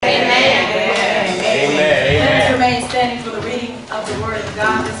the word of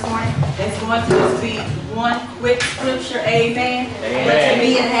God this morning. It's going to just be one quick scripture, amen. But to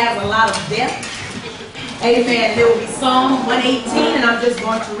me it has a lot of depth. Amen. There will be Psalm 118, and I'm just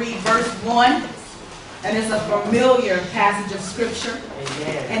going to read verse 1. And it's a familiar passage of scripture.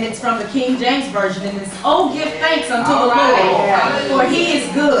 And it's from the King James Version. And it's, oh, give thanks unto the Lord, for he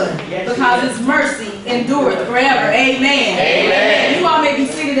is good, because his mercy endureth forever. Amen. Amen. You all may be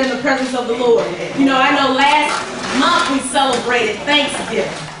seated in the presence of the Lord. You know, I know last month we celebrated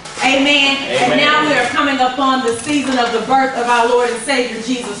Thanksgiving. Amen. And now we are coming upon the season of the birth of our Lord and Savior,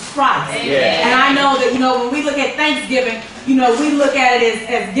 Jesus Christ. Amen. And I know that, you know, when we look at Thanksgiving, you know, we look at it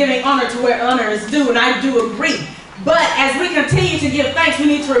as giving honor to where honor is due, and I do agree. But as we continue to give thanks, we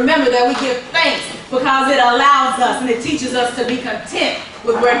need to remember that we give thanks because it allows us and it teaches us to be content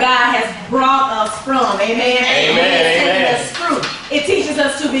with where God has brought us from. Amen. Amen. And He's taken us through. It teaches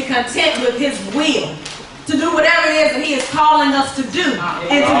us to be content with His will, to do whatever it is that He is calling us to do,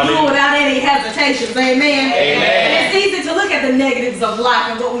 and to do it without any hesitations. Amen. Amen. And it's easy to look at the negatives of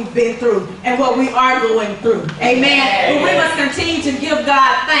life and what we've been through and what we are going through. Amen. But we must continue to give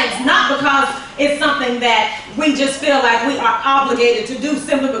God thanks, not because it's something that we just feel like we are obligated to do,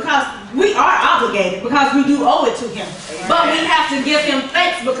 simply because we are obligated, because we do owe it to Him. But we have to give Him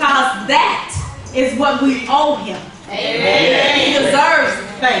thanks because that is what we owe Him. Amen. He deserves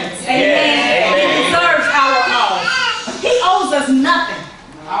thanks. Amen. He deserves our all. He owes us nothing.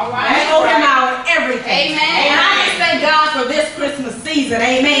 All right. We owe Him our everything. Amen. And I just thank God for this Christmas season.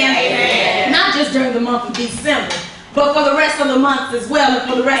 Amen. Amen. Not just during the month of December, but for the rest of the months as well, and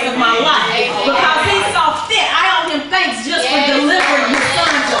for the rest of my life. Because He saw fit. I owe Him thanks just for delivering His Son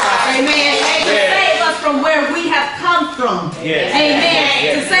to us. Amen. To save us from where we have come from.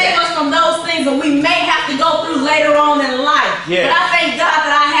 Amen. To save us from those things that we may have to go through later on in life. But I thank God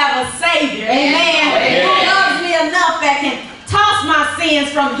that I have a Savior. Amen. Who loves me enough that can toss my sins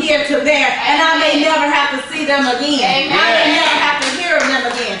from here to there, and I may never have to see them again. I may never have to hear of them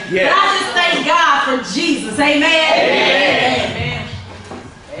again. But I just thank God for Jesus. Amen. Amen.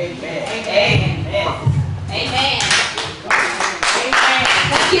 Amen. Amen. Amen.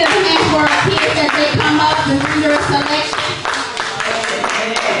 Let's give a hand for our kids as they come up and render a selection.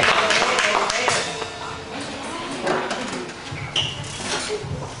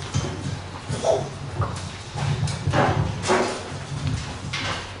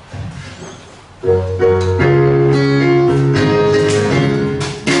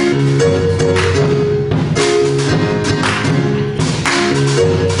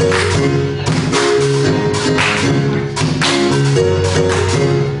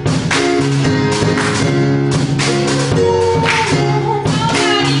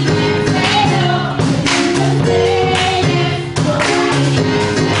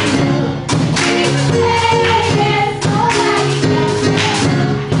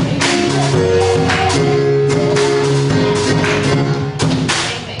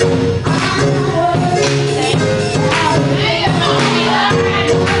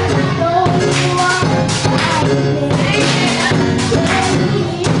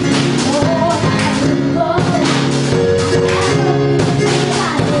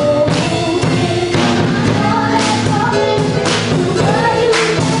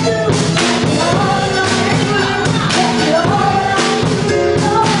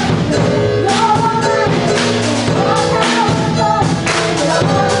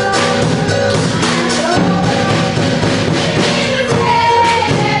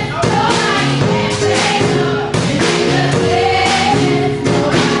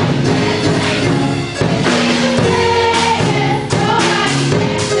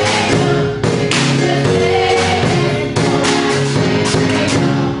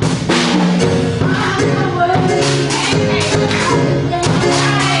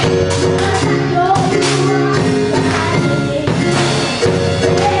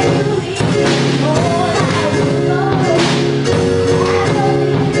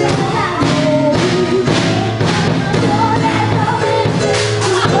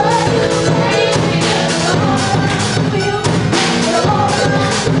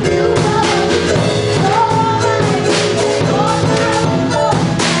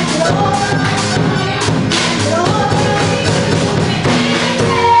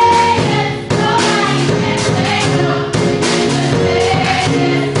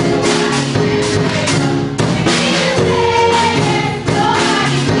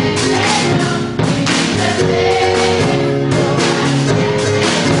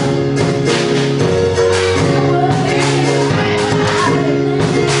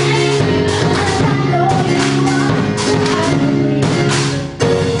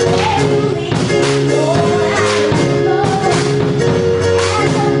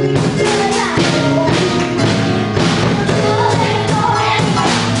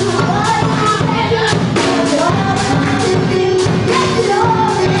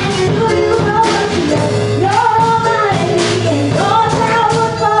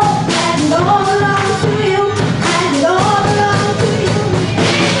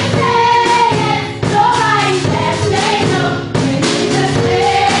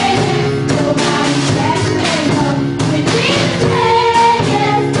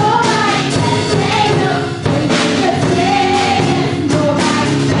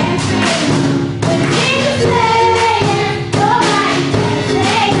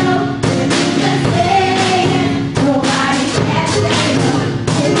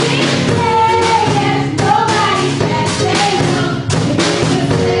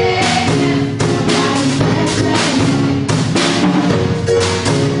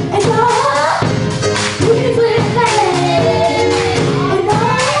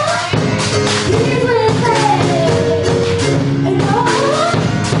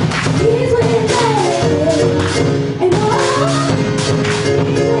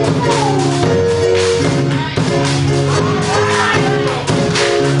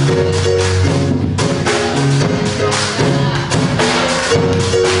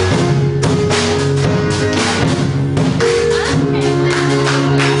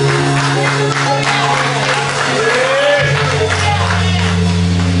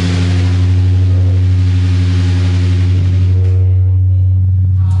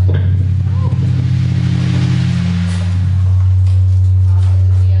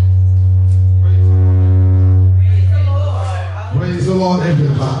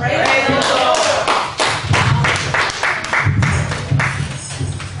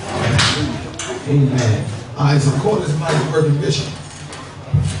 Amen. All right, so call this mic working, Bishop.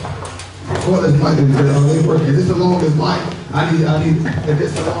 Call this mic, are they working? Is this the longest mic? I need, is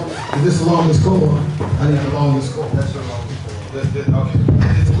this the longest cord? I need the longest cord. That's the longest cord. Okay.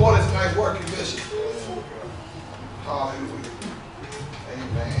 Is the call this mic working, Bishop? Hallelujah.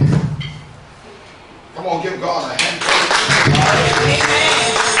 Amen. Come on, give God a hand.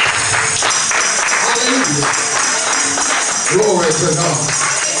 Amen. Hallelujah. Glory to God.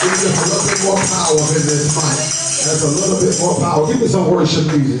 Give me just a little bit more power in this mic. That's a little bit more power. Give me some worship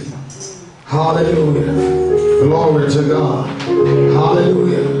music. Hallelujah. Glory to God.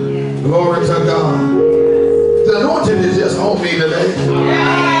 Hallelujah. Glory to God. The anointing is just on me today.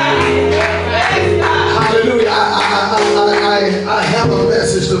 Hallelujah. I have a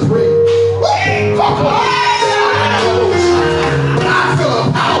message to bring. I feel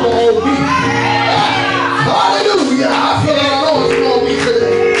a power on me. Hallelujah. I feel an anointing on me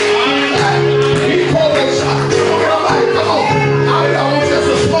today. Come on. I want just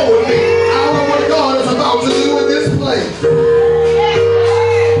to flow with me. I don't know what God is about to do in this place.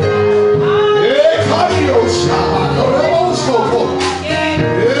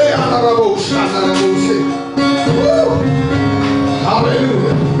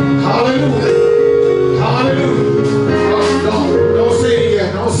 Hallelujah. Hallelujah. Hallelujah. Don't say it yet.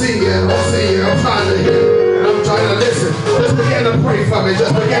 Don't say it yet. Don't say it yet. I'm trying to hear. And I'm trying to listen. Just begin to pray for me.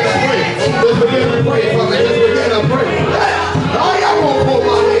 Just begin to pray. Just begin to pray for me. Just begin to pray.